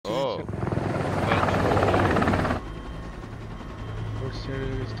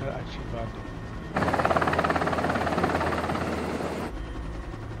Monitor ativado.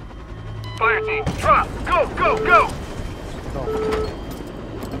 Fire team, drop! Go, go, go! Não.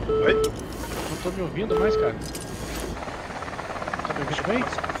 Oi? Não tô me ouvindo mais, cara. Tá me ouvindo bem?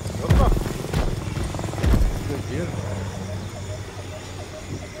 Opa! Doideira.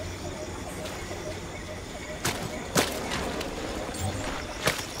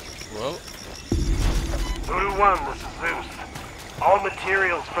 Well. Voodoo 1, this is Zeus. All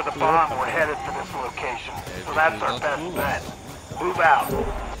materials for the bomb were headed for this location, so that's our best bet. Move out.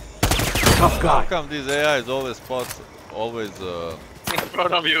 Tough guy. How come these AIs always In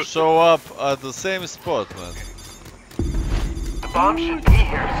front of you. show up at the same spot, man? The bomb should be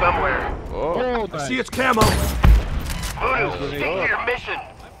here somewhere. Oh, I see its camo! Voodoo, stick to your mission.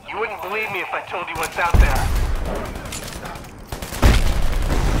 You wouldn't believe me if I told you what's out there.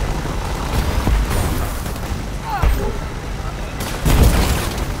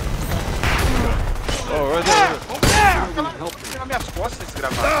 oh, right there. Pegar minhas costas, esse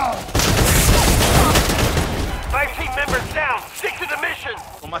gravado. 5 team members down. Stick to the mission.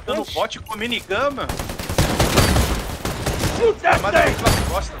 Tô matando o bot com minigun, mano. Shoot that Manda aí thing! pelas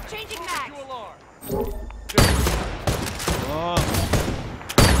costas. Changing max. Oh.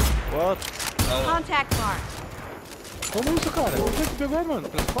 What? Contact mark. Como isso, cara? Como é que pegou, mano?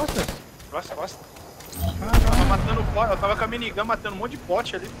 Pelas costas? Pelas costas. Eu tava matando bot, eu tava com a minigun matando um monte de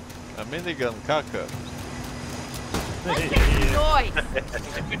bot ali. A minigun, caca. Let's make some noise.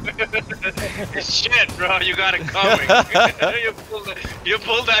 Shit, bro, you got it coming. you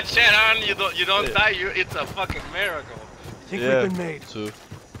pull that shit on, you don't die. It's a fucking miracle. Think Yeah, we've been made. true.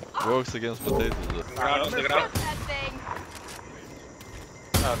 Works against potatoes. Ground, the ground. That thing.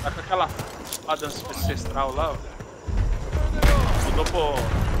 Ah, tá com aquela espada ancestral lá, ó.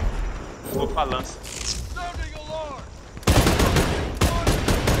 Mudou pra lança.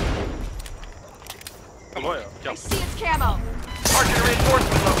 Come on, I see its camo. Marking a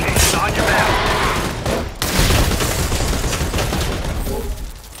reinforcement location on your map.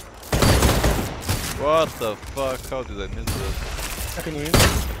 What the fuck? How did I miss that? Tá aqui no hino.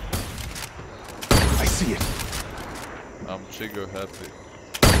 I see it. I'm trigger happy.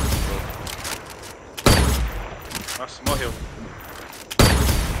 Nossa, morreu.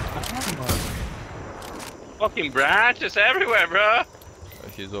 Fucking branches everywhere, bro.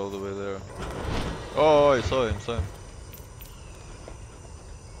 He's all the way there. Oh, I saw him,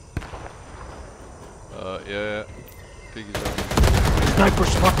 yeah. Piggy's up. Sniper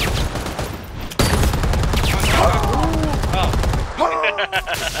spot.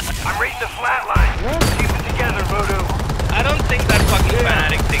 I'm reading the flat line. Keep it together, Voodoo. I don't think that fucking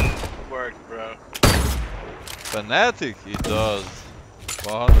fanatic thing worked, bro. Fanatic? It does.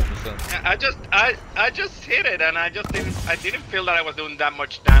 100%. I just hit it, and I didn't feel that I was doing that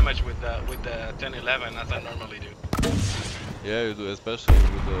much damage with the 1011 as I normally do. Yeah, you do, especially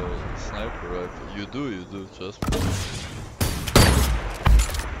with the sniper rifle. You do, trust me.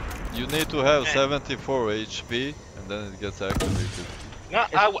 You need to have 74 HP, and then it gets activated. No,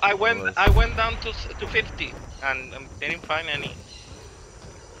 I went down to 50, and didn't find any.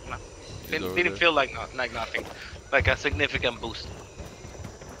 No, didn't feel like nothing, like a significant boost.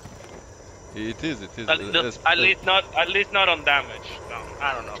 It is. At least not on damage. No,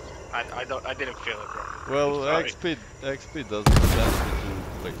 I don't know. I didn't feel it, bro. Well, XP doesn't transfer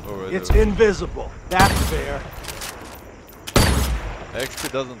to like already. It's invisible. That's fair. XP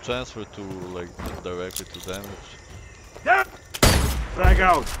doesn't transfer to like directly to damage. Yeah. Frag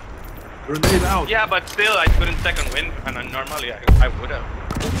out. Grenade out. Yeah, but still, I couldn't second win, and normally I would have.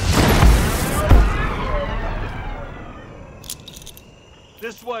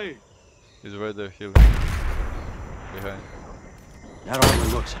 This way. He's right there healing. Behind. That only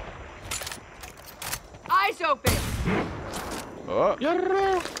looks. Eyes open. Oh!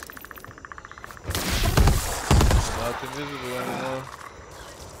 Yarra! Not invisible anymore.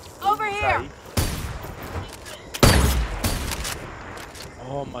 Over here.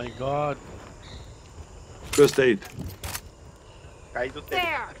 Oh my god. First aid. Caí do tempo.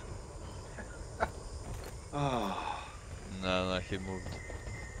 There. No, he moved.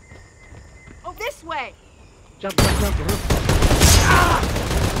 Oh, this way. Jump.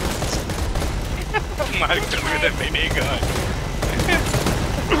 My God, with a minigun.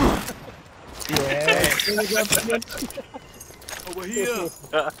 Over here.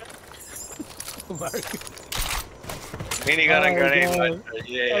 Minigun and grenade launcher,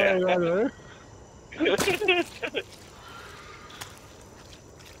 yeah.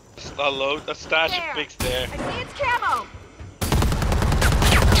 A stash of pics there. I see its camo.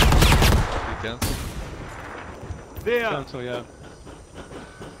 He cancelled. There. Cancel, yeah.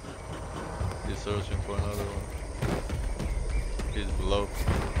 searching for another one. He's below.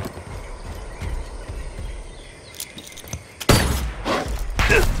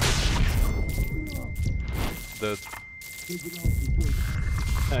 Dead.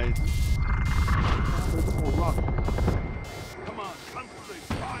 Nice.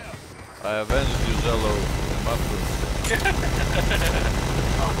 I avenged you, Jello, and mushroom.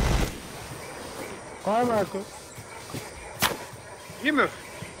 Corre, Marco. Ih, meu,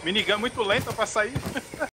 minigun muito lenta pra sair.